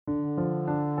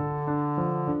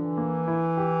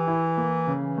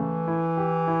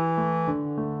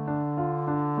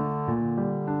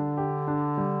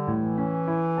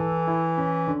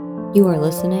You are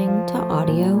listening to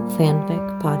Audio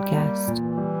Fanfic Podcast.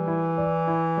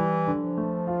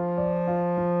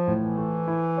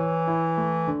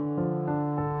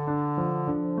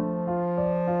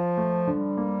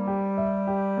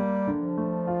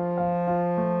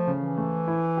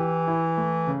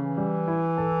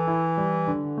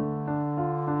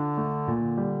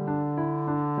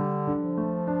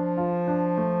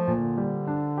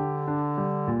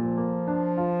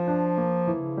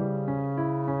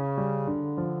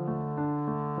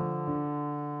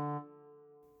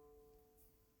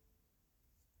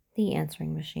 The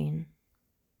Answering Machine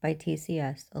by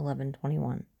TCS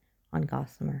 1121 on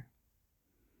Gossamer.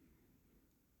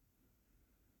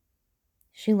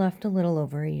 She left a little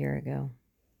over a year ago.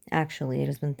 Actually, it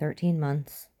has been 13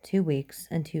 months, 2 weeks,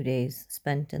 and 2 days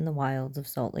spent in the wilds of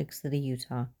Salt Lake City,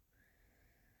 Utah.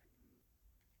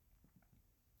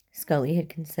 Scully had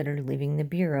considered leaving the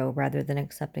Bureau rather than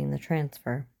accepting the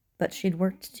transfer, but she'd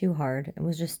worked too hard and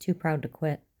was just too proud to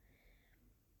quit.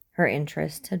 Her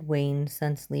interest had waned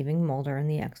since leaving Mulder in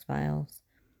the X-Files,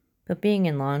 but being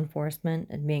in law enforcement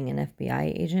and being an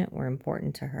FBI agent were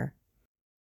important to her.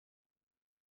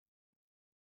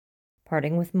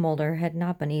 Parting with Mulder had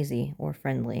not been easy or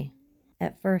friendly.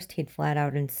 At first, he'd flat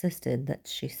out insisted that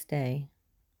she stay.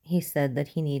 He said that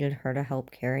he needed her to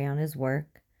help carry on his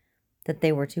work, that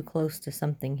they were too close to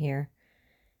something here,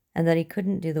 and that he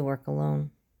couldn't do the work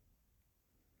alone.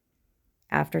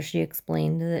 After she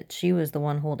explained that she was the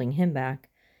one holding him back,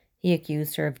 he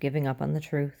accused her of giving up on the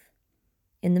truth.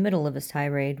 In the middle of his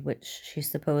tirade, which she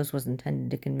supposed was intended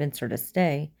to convince her to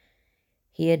stay,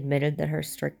 he admitted that her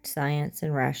strict science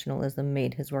and rationalism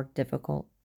made his work difficult.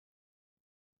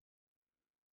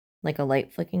 Like a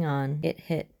light flicking on, it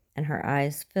hit, and her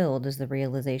eyes filled as the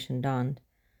realization dawned.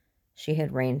 She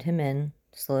had reined him in,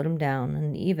 slowed him down,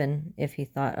 and even if he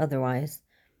thought otherwise,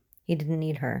 he didn't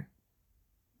need her.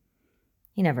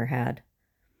 He never had.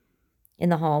 In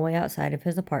the hallway outside of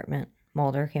his apartment,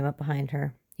 Mulder came up behind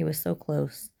her. He was so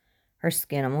close. Her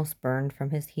skin almost burned from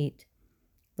his heat.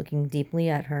 Looking deeply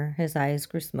at her, his eyes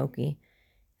grew smoky,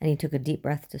 and he took a deep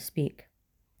breath to speak.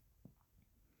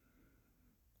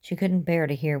 She couldn't bear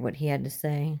to hear what he had to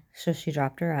say, so she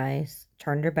dropped her eyes,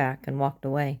 turned her back, and walked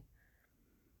away.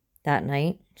 That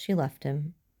night, she left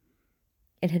him.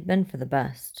 It had been for the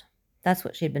best. That's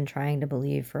what she'd been trying to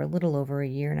believe for a little over a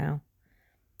year now.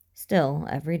 Still,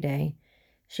 every day,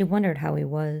 she wondered how he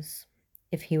was,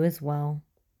 if he was well,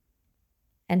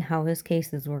 and how his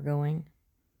cases were going.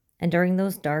 And during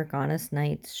those dark, honest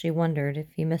nights, she wondered if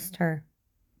he missed her.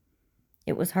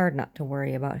 It was hard not to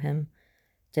worry about him,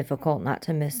 difficult not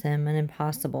to miss him, and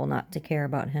impossible not to care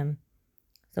about him.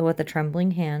 So with a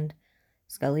trembling hand,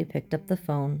 Scully picked up the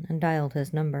phone and dialed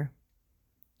his number.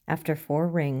 After 4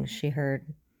 rings, she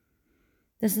heard,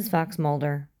 "This is Fox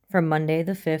Mulder. From Monday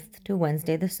the 5th to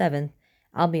Wednesday the 7th,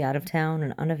 I'll be out of town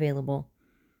and unavailable.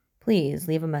 Please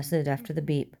leave a message after the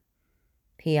beep.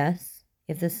 P.S.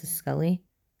 If this is Scully,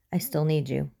 I still need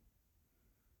you."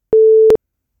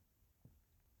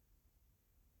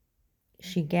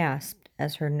 She gasped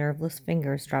as her nerveless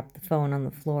fingers dropped the phone on the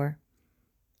floor.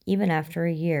 Even after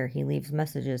a year, he leaves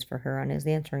messages for her on his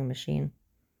answering machine.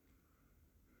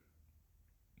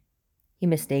 He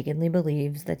mistakenly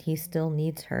believes that he still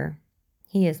needs her.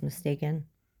 He is mistaken,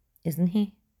 isn't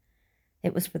he?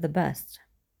 It was for the best,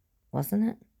 wasn't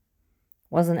it?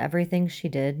 Wasn't everything she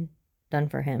did done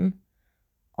for him?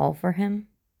 All for him?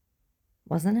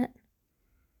 Wasn't it?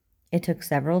 It took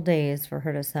several days for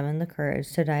her to summon the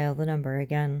courage to dial the number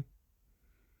again.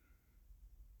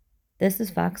 "This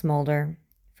is Fox Mulder.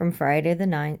 From Friday the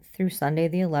 9th through Sunday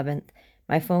the 11th,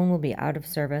 my phone will be out of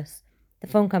service. The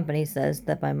phone company says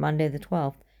that by Monday the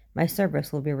 12th, my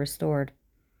service will be restored.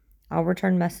 I'll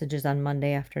return messages on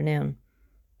Monday afternoon.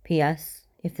 P.S.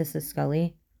 If this is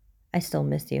Scully, I still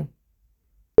miss you."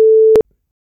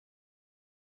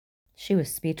 She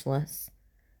was speechless.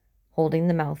 Holding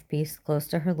the mouthpiece close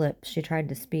to her lips, she tried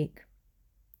to speak.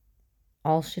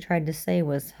 All she tried to say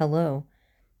was hello,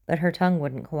 but her tongue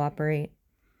wouldn't cooperate.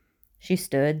 She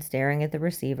stood staring at the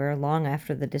receiver long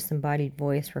after the disembodied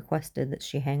voice requested that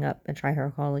she hang up and try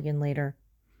her call again later.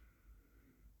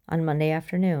 On Monday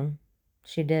afternoon,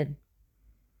 she did.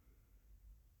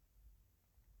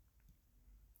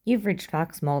 "You've reached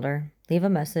Fox Mulder. Leave a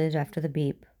message after the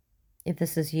beep. If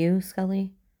this is you,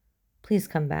 Scully, please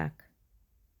come back."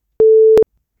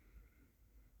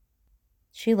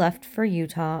 She left for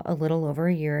Utah a little over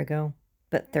a year ago,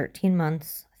 but 13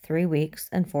 months, 3 weeks,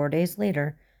 and 4 days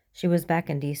later, she was back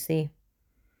in D.C.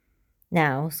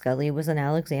 Now, Scully was in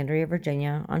Alexandria,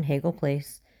 Virginia, on Hagel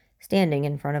Place, standing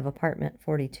in front of apartment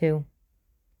 42.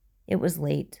 It was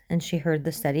late, and she heard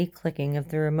the steady clicking of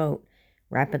the remote,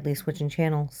 rapidly switching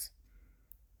channels.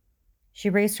 She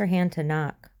raised her hand to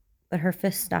knock, but her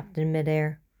fist stopped in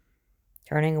midair.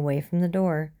 Turning away from the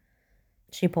door,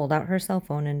 she pulled out her cell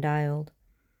phone and dialed.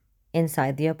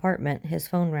 Inside the apartment, his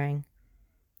phone rang.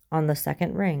 On the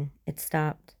second ring, it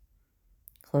stopped.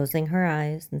 Closing her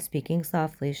eyes and speaking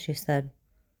softly, she said,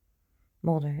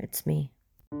 "Mulder, it's me."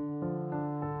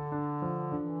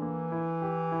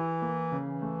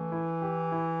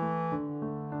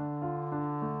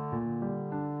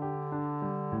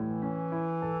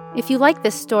 If you like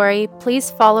this story,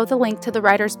 please follow the link to the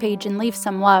writer's page and leave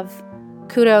some love.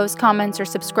 Kudos, comments, or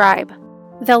subscribe.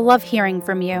 They'll love hearing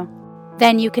from you.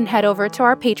 Then you can head over to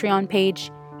our Patreon page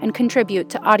and contribute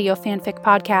to Audio Fanfic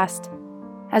Podcast.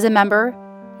 As a member,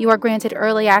 you are granted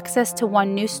early access to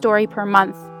one new story per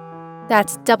month.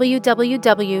 That's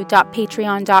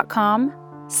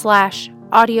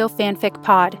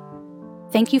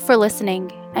www.patreon.com/audiofanficpod. Thank you for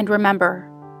listening, and remember,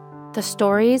 the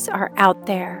stories are out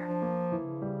there.